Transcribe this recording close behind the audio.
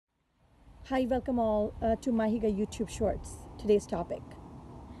Hi, welcome all to miHygge YouTube Shorts. Today's topic,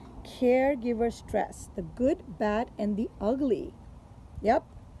 caregiver stress, the good, bad, and the ugly. Yep,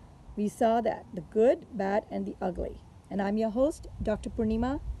 we saw that, the good, bad, and the ugly. And I'm your host, Dr.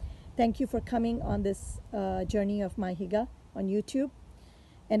 Purnima. Thank you for coming on this journey of miHygge on YouTube.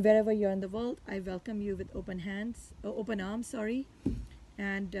 And wherever you're in the world, I welcome you with open arms,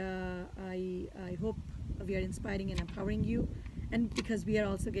 And I hope we are inspiring and empowering you, and because we are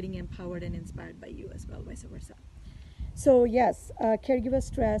also getting empowered and inspired by you as well, vice versa. So yes, caregiver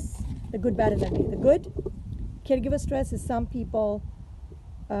stress, the good, bad, and ugly. The good, caregiver stress is some people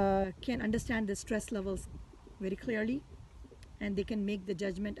can understand the stress levels very clearly, and they can make the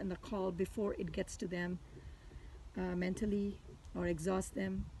judgment and the call before it gets to them mentally or exhaust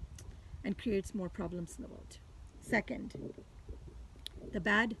them and creates more problems in the world. Second, the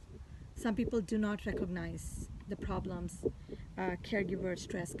bad, some people do not recognize the problems caregiver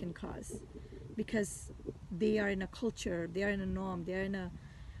stress can cause because they are in a culture, they are in a norm, they are in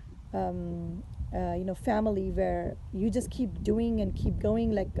a family where you just keep doing and keep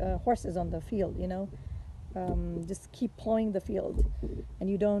going like horses on the field, just keep plowing the field, and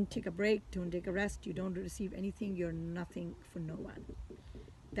you don't take a break, don't take a rest, you don't receive anything, you're nothing for no one.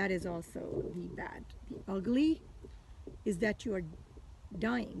 That is also the bad. The ugly is that you are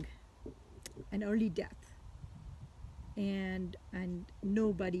dying an early death, and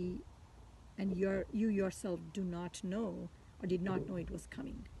nobody and you yourself do not know or did not know it was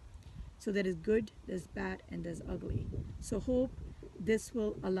coming. So there is good, there's bad, and there's ugly. So hope this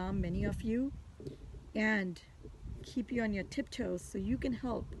will alarm many of you and keep you on your tiptoes so you can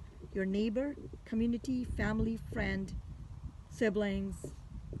help your neighbor, community, family, friend, siblings,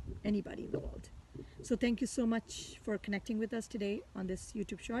 anybody in the world. So thank you so much for connecting with us today on this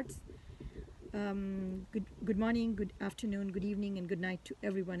YouTube Shorts. Good morning, good afternoon, good evening, and good night to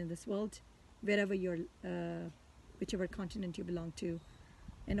everyone in this world, wherever you're, whichever continent you belong to.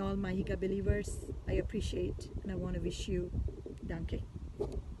 And all miHygge believers, I appreciate and I want to wish you Danke.